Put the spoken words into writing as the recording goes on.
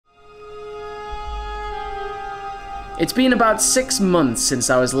It's been about 6 months since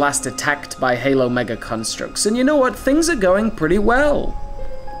I was last attacked by Halo Mega Construx, and you know what? Things are going pretty well.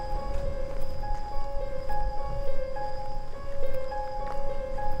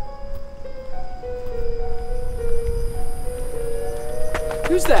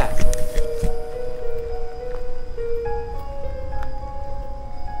 Who's that?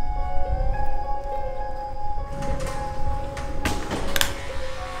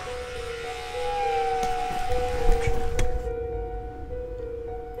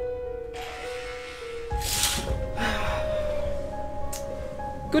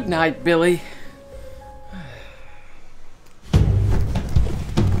 Good night, Billy.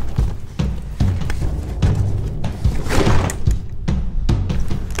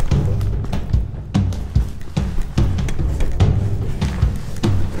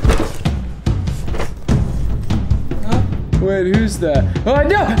 Wait, who's that? Oh,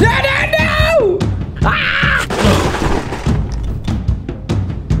 no! No, no, no! Ah!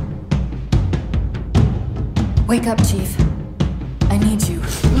 Wake up, Chief. I need you.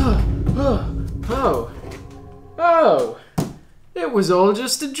 Oh, it was all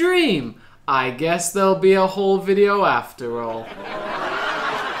just a dream. I guess there'll be a whole video after all.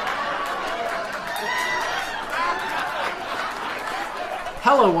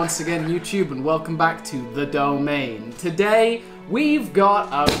 Hello once again, YouTube, and welcome back to The Domain. Today, we've got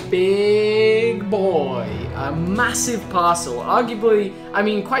a big boy, a massive parcel, arguably, I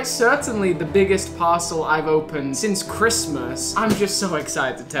mean, quite certainly the biggest parcel I've opened since Christmas. I'm just so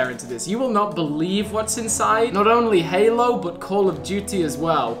excited to tear into this. You will not believe what's inside. Not only Halo, but Call of Duty as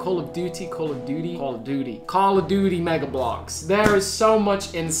well. Call of Duty Mega Blocks. There is so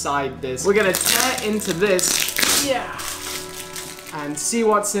much inside this. We're gonna tear into this, yeah, and see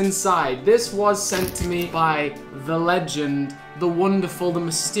what's inside. This was sent to me by the legend, the wonderful, the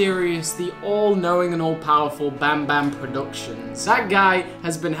mysterious, the all-knowing and all-powerful BamBamProductions. That guy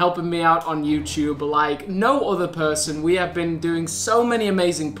has been helping me out on YouTube like no other person. We have been doing so many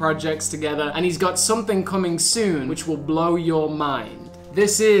amazing projects together, and he's got something coming soon which will blow your mind.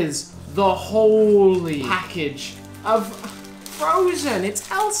 This is the holy package of Frozen.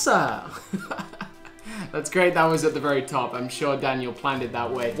 It's Elsa. That's great, that was at the very top. I'm sure Daniel planned it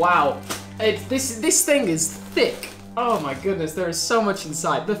that way. Wow, this thing is thick. Oh my goodness, there is so much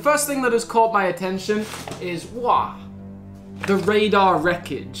inside. The first thing that has caught my attention is, wow, the radar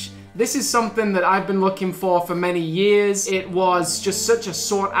wreckage. This is something that I've been looking for many years. It was just such a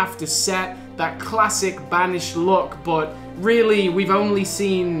sought after set, that classic Banished look, but really, we've only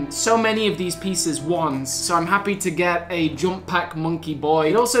seen so many of these pieces once, so I'm happy to get a jump pack monkey boy.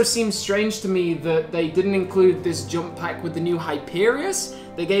 It also seems strange to me that they didn't include this jump pack with the new Hyperius.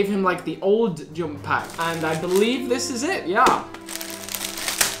 They gave him like the old jump pack, and I believe this is it, yeah.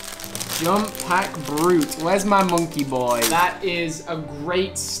 Jump pack brute. Where's my monkey boy? That is a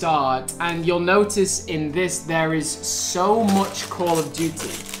great start, and you'll notice in this there is so much Call of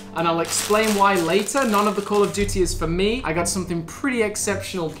Duty. And I'll explain why later. None of the Call of Duty is for me. I got something pretty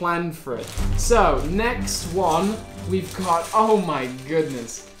exceptional planned for it. So, next one, we've got, oh my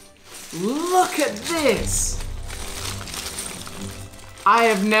goodness. Look at this! I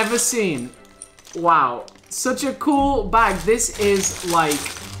have never seen, wow, such a cool bag. This is like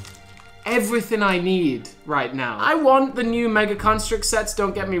everything I need right now. I want the new Mega Construx sets,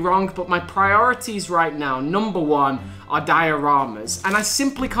 don't get me wrong, but my priorities right now, number one, are dioramas, and I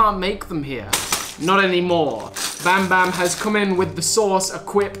simply can't make them here. Not anymore. BamBam has come in with the source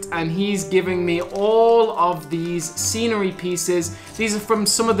equipped, and he's giving me all of these scenery pieces. These are from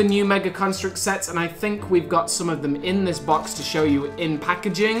some of the new Mega Construx sets, and I think we've got some of them in this box to show you in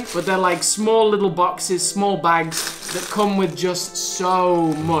packaging, but they're like small little boxes, small bags that come with just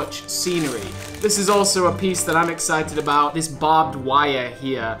so much scenery. This is also a piece that I'm excited about, this barbed wire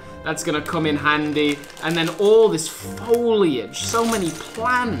here. That's gonna come in handy. And then all this foliage, so many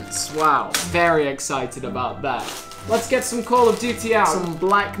plants. Wow, very excited about that. Let's get some Call of Duty out. Some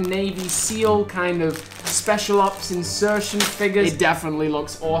Black Navy SEAL kind of special ops insertion figures. It definitely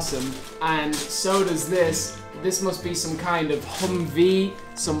looks awesome. And so does this. This must be some kind of Humvee,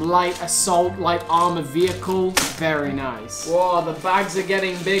 some light assault, light armor vehicle. Very nice. Whoa, the bags are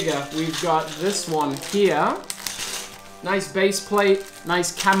getting bigger. We've got this one here. Nice base plate,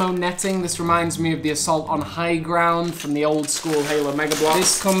 nice camo netting. This reminds me of the Assault on High Ground from the old school Halo Mega Block.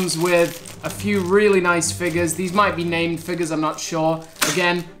 This comes with a few really nice figures. These might be named figures, I'm not sure.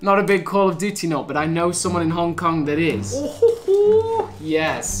 Again, not a big Call of Duty nut, but I know someone in Hong Kong that is. Oh,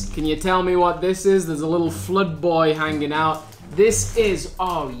 yes. Can you tell me what this is? There's a little flood boy hanging out. This is,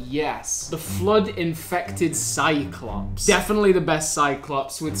 oh yes, the flood-infected Cyclops. Definitely the best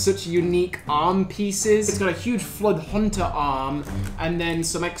Cyclops with such unique arm pieces. It's got a huge flood hunter arm and then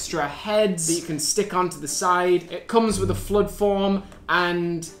some extra heads that you can stick onto the side. It comes with a flood form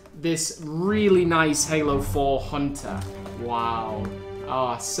and this really nice Halo 4 hunter. Wow.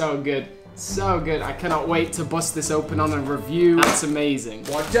 Oh, so good. So good. I cannot wait to bust this open on a review. That's amazing.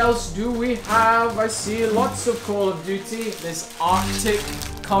 What else do we have? I see lots of Call of Duty. This Arctic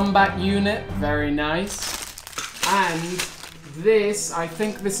combat unit. Very nice. And this, I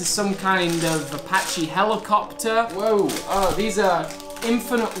think this is some kind of Apache helicopter. Whoa. Oh, these are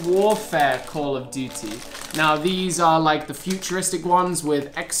Infinite Warfare Call of Duty. Now, these are like the futuristic ones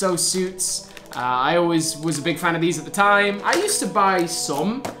with exosuits. I always was a big fan of these at the time. I used to buy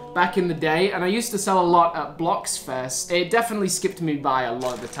some back in the day, and I used to sell a lot at Bloxfest. It definitely skipped me by a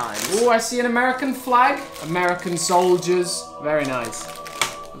lot of the time. Oh, I see an American flag. American soldiers. Very nice.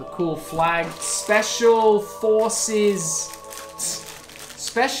 The cool flag. Special Forces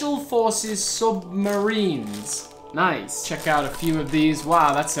submarines. Nice. Check out a few of these.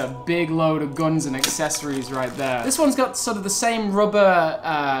 Wow, that's a big load of guns and accessories right there. This one's got sort of the same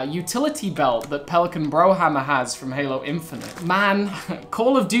rubber utility belt that Pelican Brohammer has from Halo Infinite. Man,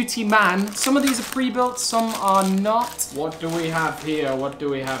 Call of Duty man. Some of these are pre-built, some are not. What do we have here? What do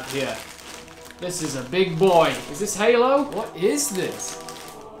we have here? This is a big boy. Is this Halo? What is this?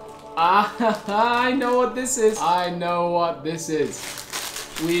 I know what this is. I know what this is.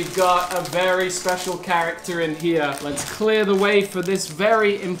 We've got a very special character in here. Let's clear the way for this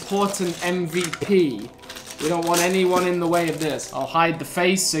very important MVP. We don't want anyone in the way of this. I'll hide the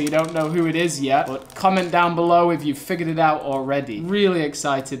face so you don't know who it is yet, but comment down below if you've figured it out already. Really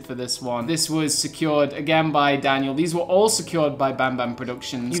excited for this one. This was secured again by Daniel. These were all secured by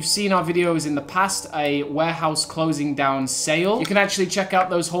BamBamProductions. You've seen our videos in the past, a warehouse closing down sale. You can actually check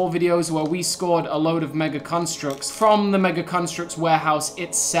out those whole videos where we scored a load of Mega Construx from the Mega Construx warehouse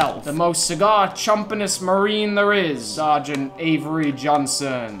itself. The most cigar-chompinest Marine there is, Sergeant Avery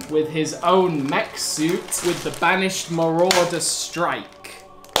Johnson, with his own mech suit, with the Banished Marauder strike.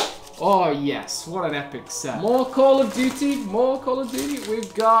 Oh yes, what an epic set. More Call of Duty, more Call of Duty.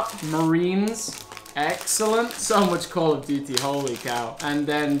 We've got Marines. Excellent. So much Call of Duty, holy cow. And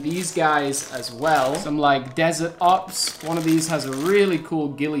then these guys as well. Some like Desert Ops. One of these has a really cool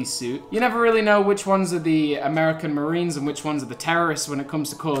ghillie suit. You never really know which ones are the American Marines and which ones are the terrorists when it comes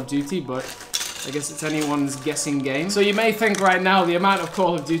to Call of Duty, but I guess it's anyone's guessing game. So you may think right now the amount of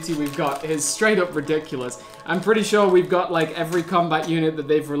Call of Duty we've got is straight up ridiculous. I'm pretty sure we've got like every combat unit that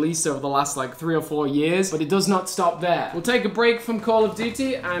they've released over the last like 3 or 4 years, but it does not stop there. We'll take a break from Call of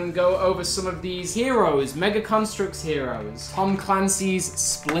Duty and go over some of these heroes, Mega Construx heroes. Tom Clancy's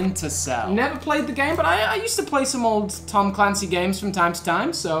Splinter Cell. Never played the game, but I used to play some old Tom Clancy games from time to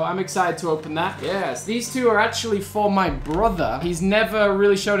time, so I'm excited to open that. Yes, these two are actually for my brother. He's never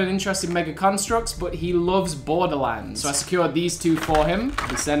really showed an interest in Mega Construx, but he loves Borderlands. So I secured these two for him. I'll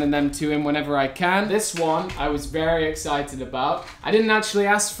be sending them to him whenever I can. This one I was very excited about. I didn't actually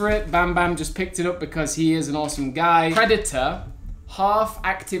ask for it. Bam Bam just picked it up because he is an awesome guy. Predator. Half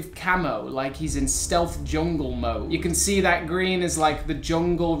active camo, like he's in stealth jungle mode. You can see that green is like the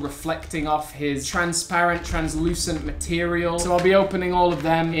jungle reflecting off his transparent, translucent material. So I'll be opening all of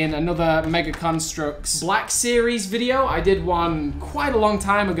them in another Mega Construx Black Series video. I did one quite a long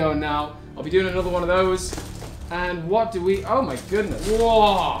time ago now. I'll be doing another one of those. And what do we, oh my goodness.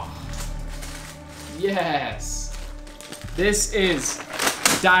 Whoa. Yes. This is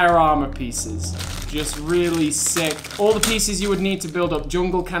diorama pieces. Just really sick. All the pieces you would need to build up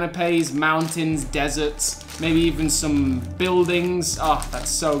jungle canapes, mountains, deserts, maybe even some buildings. Oh,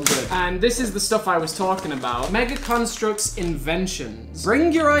 that's so good. And this is the stuff I was talking about. Mega Construx Inventions.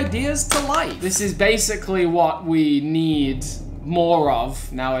 Bring your ideas to life. This is basically what we need more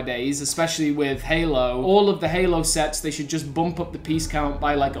of nowadays, especially with Halo. All of the Halo sets, they should just bump up the piece count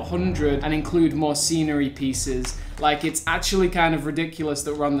by like 100 and include more scenery pieces. Like, it's actually kind of ridiculous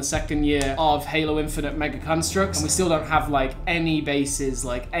that we're on the 2nd year of Halo Infinite Mega Construx and we still don't have like any bases,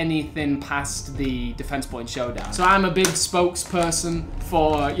 like anything past the Defense Point Showdown. So I'm a big spokesperson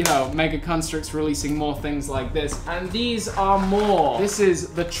for, you know, Mega Construx releasing more things like this. And these are more. This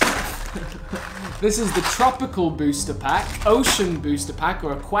is the This is the Tropical Booster Pack, Ocean Booster Pack,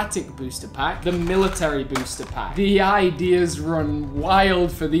 or Aquatic Booster Pack, the Military Booster Pack. The ideas run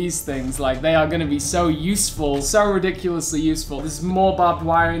wild for these things. Like, they are going to be so useful, so ridiculously useful. There's more barbed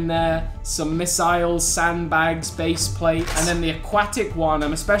wire in there, some missiles, sandbags, base plates, and then the aquatic one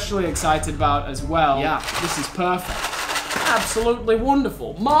I'm especially excited about as well. Yeah, this is perfect. Absolutely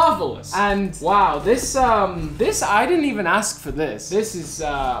wonderful. Marvelous. And wow, this I didn't even ask for this. This is,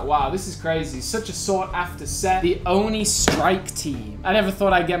 wow, this is crazy. Such a sought after set. The Oni Strike Team. I never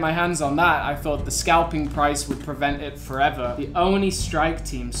thought I'd get my hands on that. I thought the scalping price would prevent it forever. The Oni Strike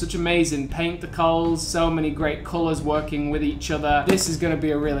Team. Such amazing paint decals. So many great colors working with each other. This is going to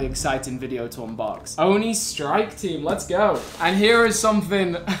be a really exciting video to unbox. Oni Strike Team. Let's go. And here is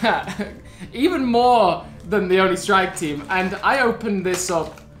something even more than the Oni Strike Team. And I opened this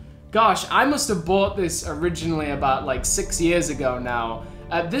up. Gosh, I must have bought this originally about like 6 years ago now.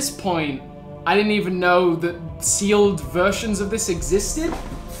 At this point, I didn't even know that sealed versions of this existed.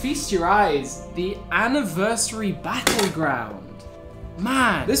 Feast your eyes. The Anniversary Battleground.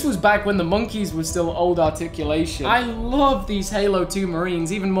 Man, this was back when the monkeys were still old articulation. I love these Halo 2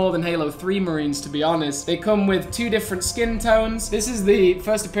 Marines, even more than Halo 3 Marines, to be honest. They come with 2 different skin tones. This is the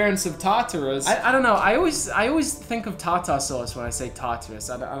first appearance of Tartarus. I don't know, I always think of tartar sauce when I say Tartarus.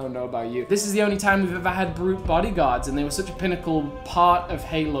 I don't know about you. This is the only time we've ever had brute bodyguards, and they were such a pinnacle part of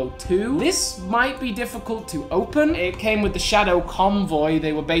Halo 2. This might be difficult to open. It came with the Shadow Convoy.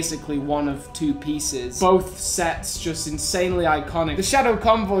 They were basically one of 2 pieces. Both sets just insanely iconic. The Shadow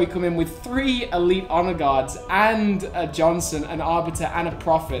Convoy come in with 3 Elite Honor Guards and a Johnson, an Arbiter, and a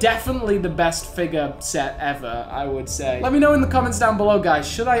Prophet. Definitely the best figure set ever, I would say. Let me know in the comments down below, guys.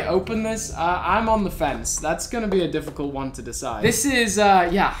 Should I open this? I'm on the fence. That's gonna be a difficult one to decide. This is,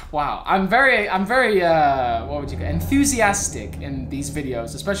 yeah, wow. I'm very, what would you call it? Enthusiastic in these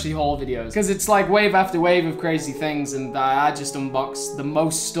videos, especially haul videos, because it's like wave after wave of crazy things, and I just unbox the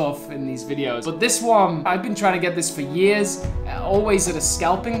most stuff in these videos. But this one, I've been trying to get this for years, always at a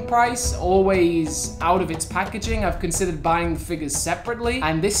scalping price, always out of its packaging. I've considered buying the figures separately,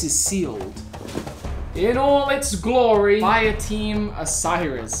 and this is sealed. In all its glory, Fireteam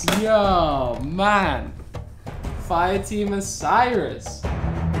Osiris. Yo, man. Fireteam Osiris.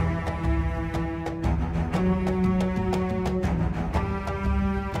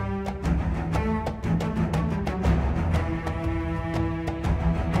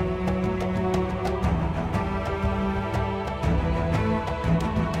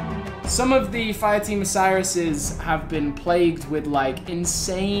 Some of the Fireteam Osirises have been plagued with like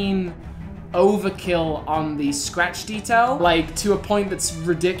insane overkill on the scratch detail, like to a point that's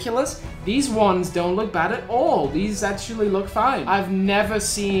ridiculous. These ones don't look bad at all. These actually look fine. I've never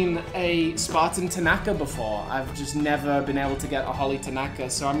seen a Spartan Tanaka before. I've just never been able to get a Holly Tanaka,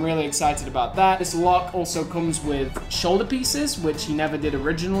 so I'm really excited about that. This lock also comes with shoulder pieces, which he never did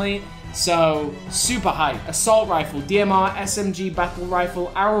originally. So, super hype. Assault Rifle, DMR, SMG Battle Rifle,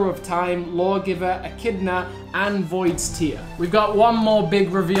 Arrow of Time, Lawgiver, Echidna, and Void's Tear. We've got one more big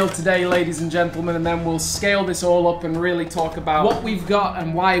reveal today, ladies and gentlemen, and then we'll scale this all up and really talk about what we've got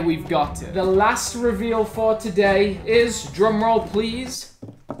and why we've got it. The last reveal for today is, drumroll please,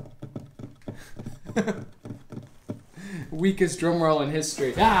 weakest drumroll in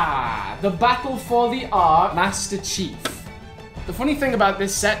history. The Battle for the Ark Master Chief. The funny thing about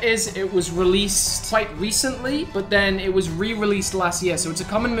this set is it was released quite recently, but then it was re-released last year, so it's a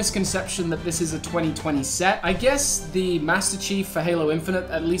common misconception that this is a 2020 set. I guess the Master Chief for Halo Infinite,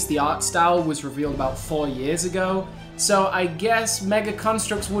 at least the art style, was revealed about 4 years ago, so I guess Mega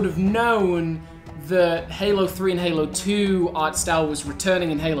Construx would have known the Halo 3 and Halo 2 art style was returning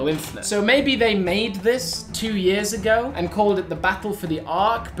in Halo Infinite. So maybe they made this 2 years ago and called it the Battle for the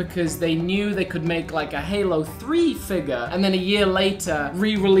Ark because they knew they could make like a Halo 3 figure and then a year later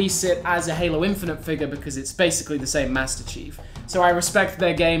re-release it as a Halo Infinite figure because it's basically the same Master Chief. So I respect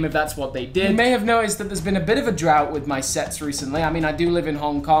their game if that's what they did. You may have noticed that there's been a bit of a drought with my sets recently. I mean, I do live in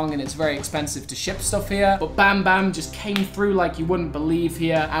Hong Kong and it's very expensive to ship stuff here, but BamBam just came through like you wouldn't believe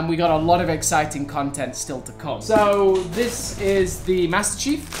here, and we got a lot of exciting content still to come. So this is the Master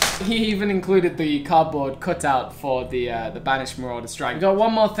Chief. He even included the cardboard cutout for the Banished Marauder strike. We got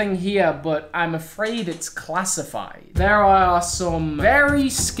one more thing here, but I'm afraid it's classified. There are some very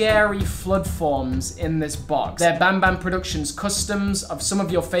scary flood forms in this box. They're BamBamProductions customs of some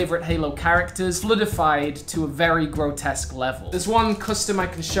of your favorite Halo characters, floodified to a very grotesque level. There's one custom I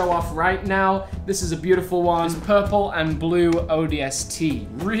can show off right now. This is a beautiful one. It's purple and blue ODST.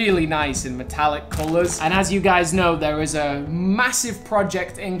 Really nice in metallic colors. And as you guys know, there is a massive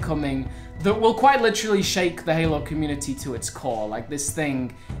project incoming that will quite literally shake the Halo community to its core. Like, this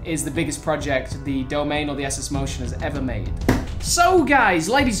thing is the biggest project the Domain or the SS Motion has ever made. So guys,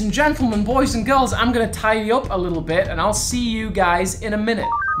 ladies and gentlemen, boys and girls, I'm gonna tidy up a little bit and I'll see you guys in a minute.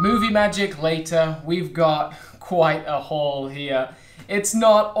 Movie magic later. We've got quite a haul here. It's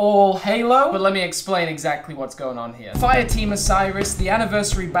not all Halo, but let me explain exactly what's going on here. Fireteam Osiris, the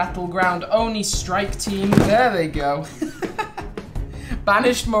Anniversary Battleground Oni Strike Team. There they go.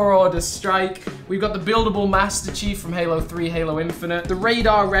 Banished Marauder Strike. We've got the buildable Master Chief from Halo 3, Halo Infinite, the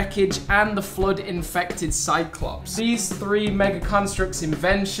Radar Wreckage, and the Flood Infected Cyclops. These 3 Mega Construx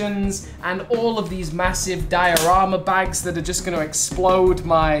Inventions, and all of these massive diorama bags that are just going to explode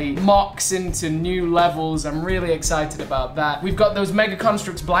my mocks into new levels. I'm really excited about that. We've got those Mega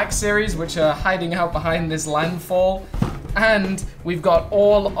Construx Black Series, which are hiding out behind this landfall. And we've got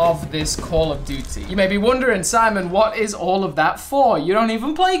all of this Call of Duty. You may be wondering, Simon, what is all of that for? You don't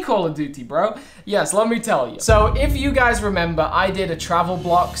even play Call of Duty, bro. Yes, let me tell you. So if you guys remember, I did a travel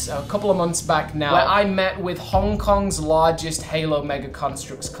blocks a couple of months back now where I met with Hong Kong's largest Halo Mega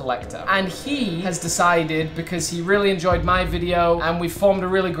Construx collector. And he has decided, because he really enjoyed my video and we formed a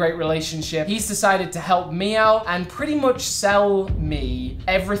really great relationship, he's decided to help me out and pretty much sell me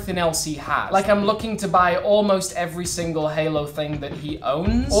everything else he has. Like, I'm looking to buy almost every single Halo thing that he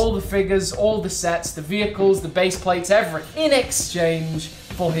owns. All the figures, all the sets, the vehicles, the base plates, everything. In exchange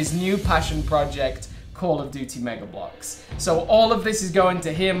for his new passion project, Call of Duty Mega Bloks. So all of this is going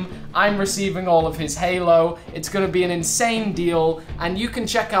to him. I'm receiving all of his Halo. It's gonna be an insane deal, and you can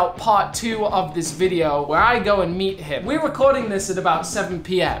check out part 2 of this video where I go and meet him. We're recording this at about 7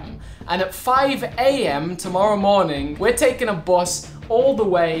 p.m. and at 5 a.m. tomorrow morning, we're taking a bus all the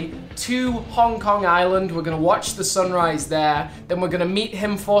way to Hong Kong Island. We're gonna watch the sunrise there. Then we're gonna meet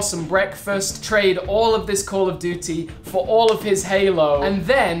him for some breakfast, trade all of this Call of Duty for all of his Halo, and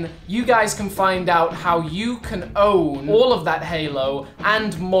then you guys can find out how you can own all of that Halo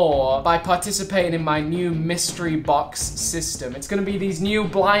and more by participating in my new mystery box system. It's gonna be these new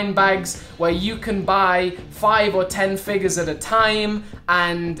blind bags where you can buy 5 or 10 figures at a time,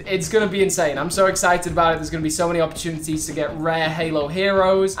 and it's gonna be insane. I'm so excited about it. There's gonna be so many opportunities to get rare Halo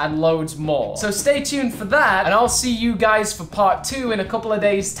heroes and loads more. So stay tuned for that, and I'll see you guys for part 2 in a couple of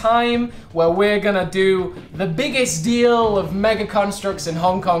days' time, where we're gonna do the biggest deal of Mega Construx in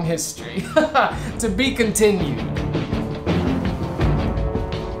Hong Kong history. To be continued.